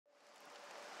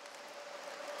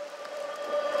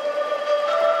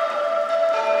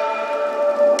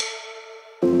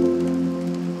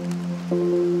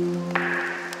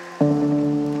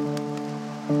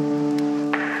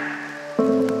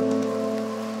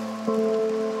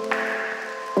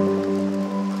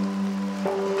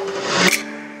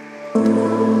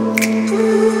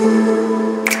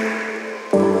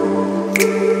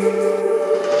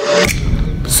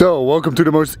So, welcome to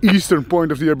the most eastern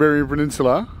point of the Iberian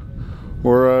Peninsula.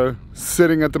 We're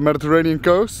sitting at the Mediterranean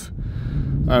coast,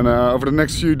 and over the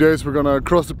next few days we're gonna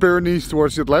cross the Pyrenees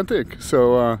towards the Atlantic.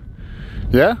 So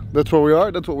yeah, that's where we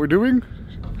are, that's what we're doing.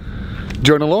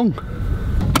 Join along.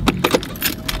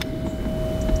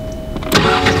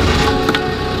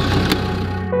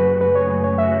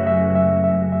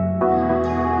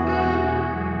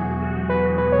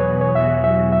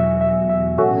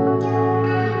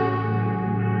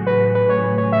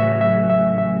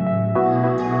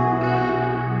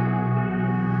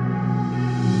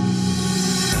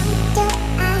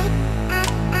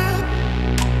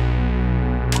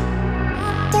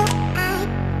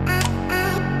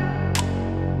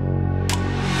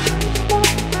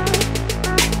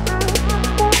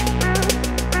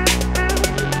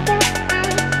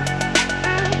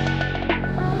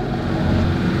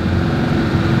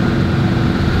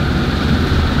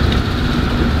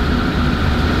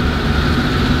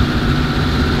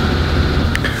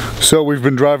 So we've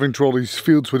been driving through all these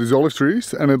fields with these olive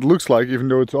trees, and it looks like, even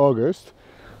though it's August,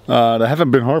 they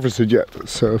haven't been harvested yet.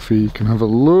 So if we can have a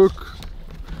look.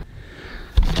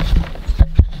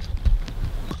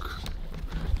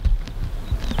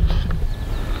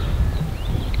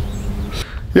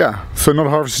 Yeah, so not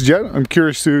harvested yet. I'm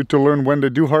curious to learn when they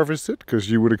do harvest it,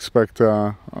 because you would expect,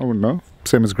 I wouldn't know,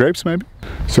 same as grapes maybe.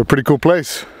 So pretty cool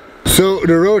place. So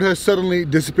the road has suddenly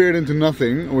disappeared into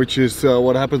nothing, which is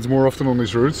what happens more often on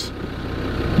these routes.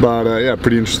 But yeah,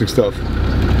 pretty interesting stuff.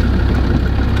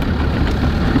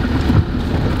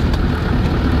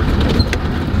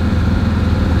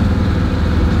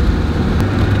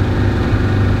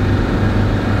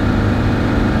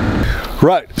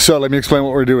 Right, so let me explain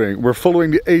what we're doing. We're following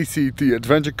the ACT,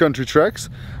 Adventure Country Tracks,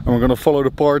 and we're going to follow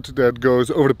the part that goes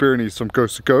over the Pyrenees from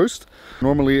coast to coast.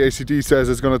 Normally ACT says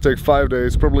it's going to take 5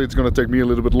 days, probably it's going to take me a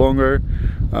little bit longer,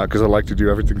 because I like to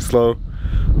do everything slow.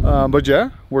 But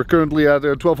yeah, we're currently at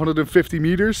 1250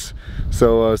 meters,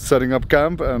 so setting up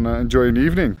camp and enjoying the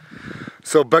evening.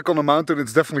 So back on the mountain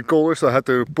it's definitely colder, so I had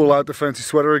to pull out the fancy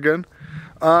sweater again.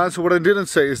 So what I didn't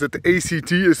say is that the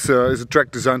ACT is a track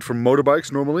designed for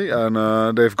motorbikes normally,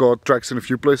 and they've got tracks in a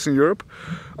few places in Europe.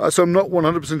 So I'm not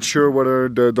 100% sure whether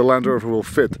the Landrover will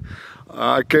fit.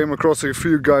 I came across a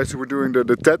few guys who were doing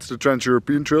the TET, the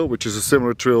Trans-European Trail, which is a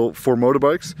similar trail for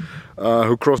motorbikes,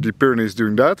 who crossed the Pyrenees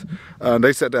doing that. And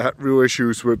they said they had real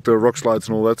issues with the rock slides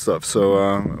and all that stuff. So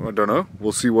I don't know,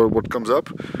 we'll see what comes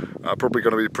up. Probably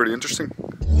going to be pretty interesting.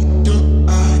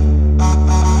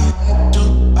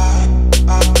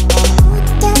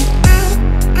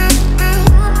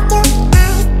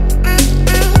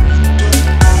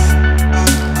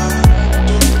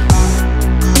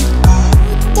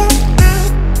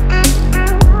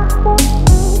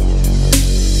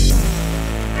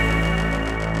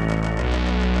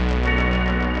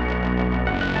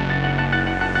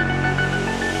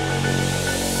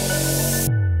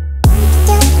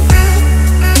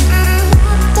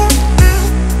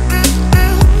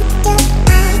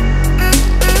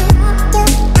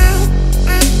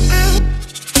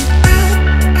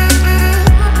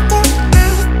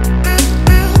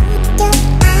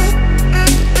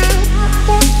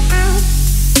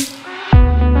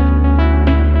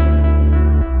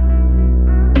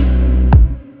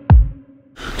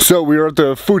 So we are at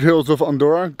the foothills of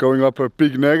Andorra, going up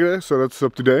Pic Negre, so that's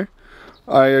up today.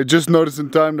 I just noticed in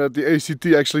time that the ACT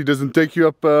actually doesn't take you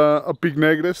up Pic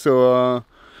Negre, so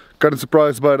kind of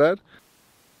surprised by that.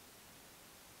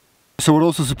 So what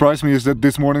also surprised me is that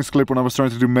this morning's clip, when I was trying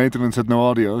to do maintenance, had no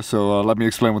audio, so let me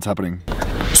explain what's happening.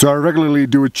 So I regularly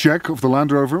do a check of the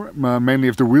Landrover, mainly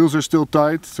if the wheels are still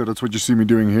tight, so that's what you see me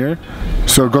doing here.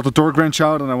 So I got the torque wrench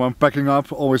out, and I went packing up,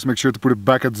 always make sure to put it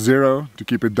back at 0 to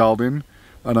keep it dialed in.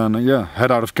 And then yeah, head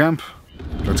out of camp.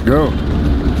 Let's go.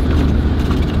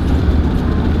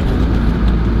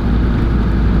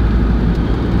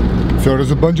 So there's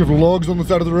a bunch of logs on the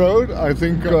side of the road. I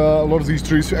think a lot of these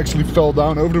trees actually fell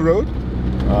down over the road.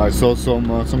 I saw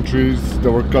some trees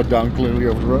that were cut down clearly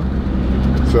over the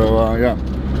road. So yeah,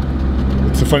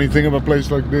 it's a funny thing about places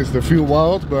like this. They feel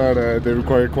wild, but they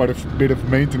require quite a bit of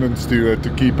maintenance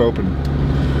to keep open.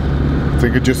 I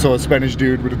think I just saw a Spanish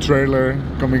dude with a trailer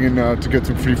coming in to get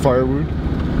some free firewood.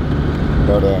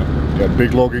 But yeah,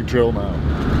 big logging trail now.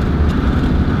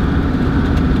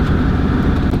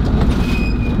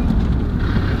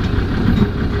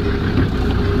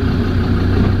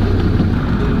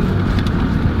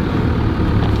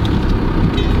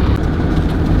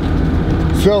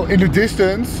 So in the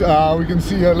distance we can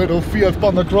see a little Fiat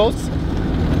Panda Cross,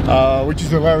 which is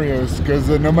hilarious because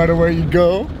no matter where you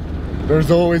go,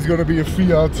 there's always going to be a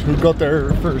Fiat who got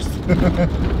there first.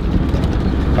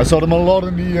 I saw them a lot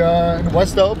in the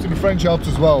West Alps, in the French Alps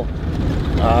as well.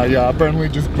 Yeah, apparently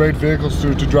just great vehicles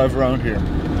to drive around here.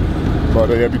 But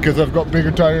yeah, because I've got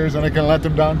bigger tires and I can let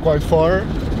them down quite far,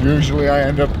 usually I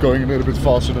end up going a little bit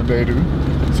faster than they do.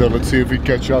 So let's see if we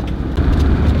catch up.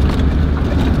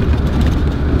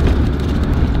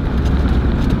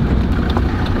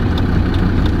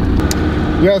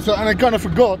 Yeah, so and I kind of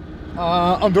forgot,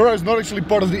 Andorra is not actually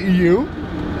part of the EU,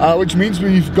 which means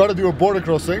we've got to do a border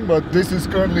crossing, but this is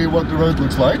currently what the road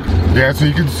looks like. Yeah, so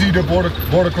you can see the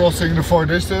border crossing in the far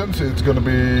distance. It's gonna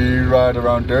be right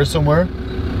around there somewhere.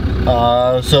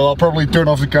 So I'll probably turn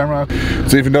off the camera.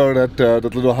 So even though that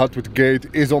that little hut with the gate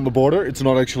is on the border, it's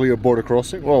not actually a border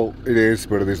crossing. Well, it is,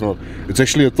 but it is not. It's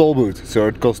actually a toll booth, so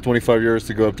it costs 25 euros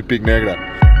to go up to Pic Negre.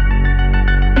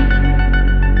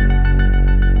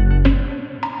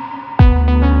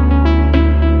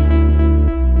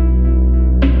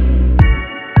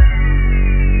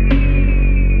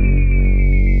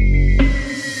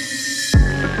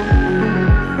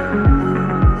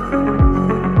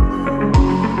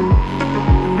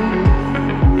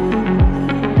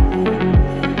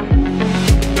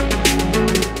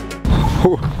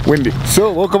 Windy.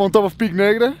 So welcome on top of Pic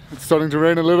Negre. It's starting to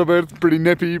rain a little bit, pretty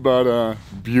nippy, but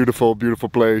beautiful, beautiful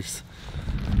place.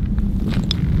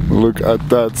 Look at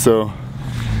that. So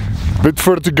a bit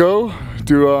further to go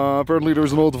to apparently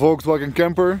there's an old Volkswagen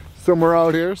camper somewhere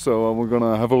out here, so we're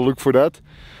gonna have a look for that.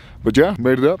 But yeah,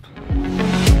 made it up.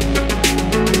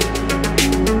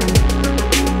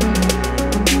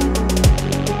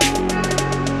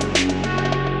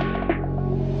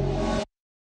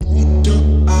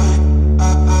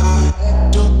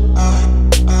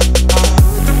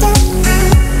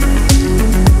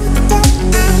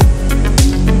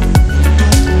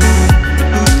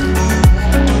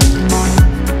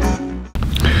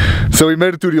 So we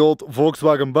made it to the old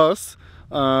Volkswagen bus.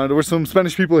 There were some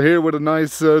Spanish people here with a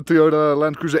nice Toyota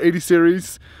Land Cruiser 80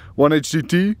 series,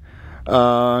 1HGT.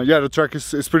 Yeah, the track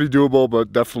is pretty doable,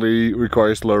 but definitely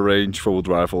requires low range, four-wheel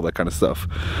drive, all that kind of stuff.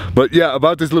 But yeah,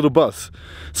 about this little bus.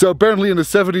 So apparently in the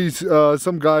 70s,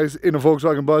 some guys in a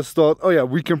Volkswagen bus thought, oh yeah,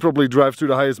 we can probably drive to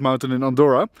the highest mountain in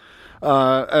Andorra.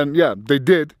 And yeah, they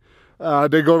did.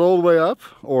 They got all the way up,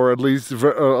 or at least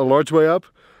a large way up.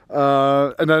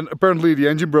 And then apparently the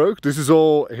engine broke. This is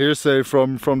all hearsay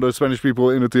from the Spanish people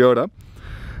in the Toyota.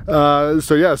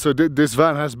 So yeah, so this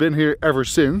van has been here ever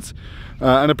since.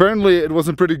 And apparently it was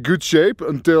in pretty good shape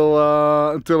until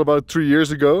about 3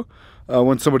 years ago,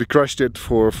 when somebody crashed it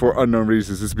for unknown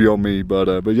reasons. It's beyond me,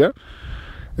 but yeah,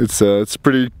 it's a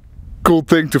pretty cool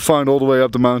thing to find all the way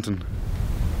up the mountain.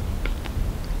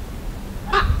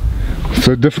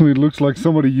 So it definitely looks like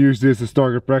somebody used this as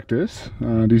target practice.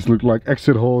 These look like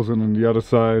exit holes, and on the other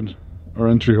side are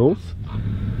entry holes.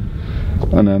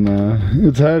 And then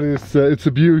it's had its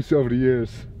abuse over the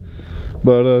years.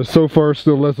 But so far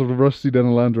still less of a rusty than a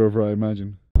Landrover, I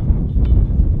imagine.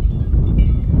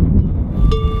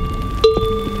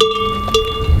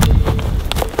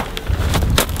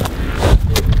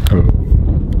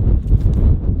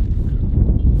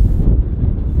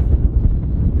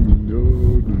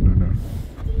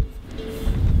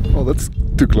 Oh, that's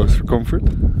too close for comfort.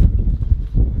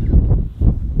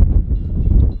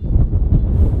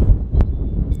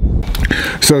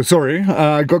 So sorry,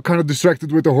 I got kind of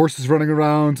distracted with the horses running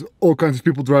around, all kinds of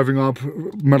people driving up,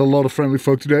 met a lot of friendly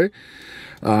folk today.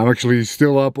 I'm actually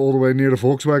still up all the way near the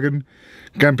Volkswagen,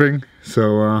 camping,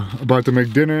 so about to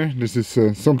make dinner. This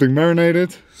is something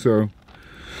marinated, so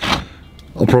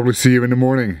I'll probably see you in the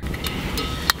morning.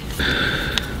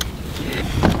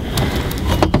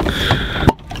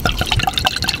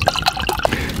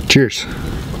 Cheers.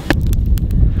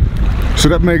 So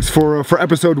that makes for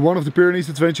episode 1 of the Pyrenees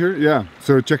adventure. Yeah,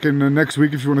 so check in next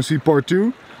week if you want to see part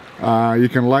 2. You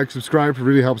can like, subscribe, it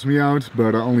really helps me out,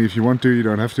 but only if you want to, you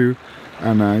don't have to.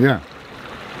 And yeah,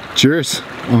 cheers,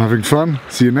 I'm having fun,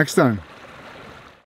 see you next time.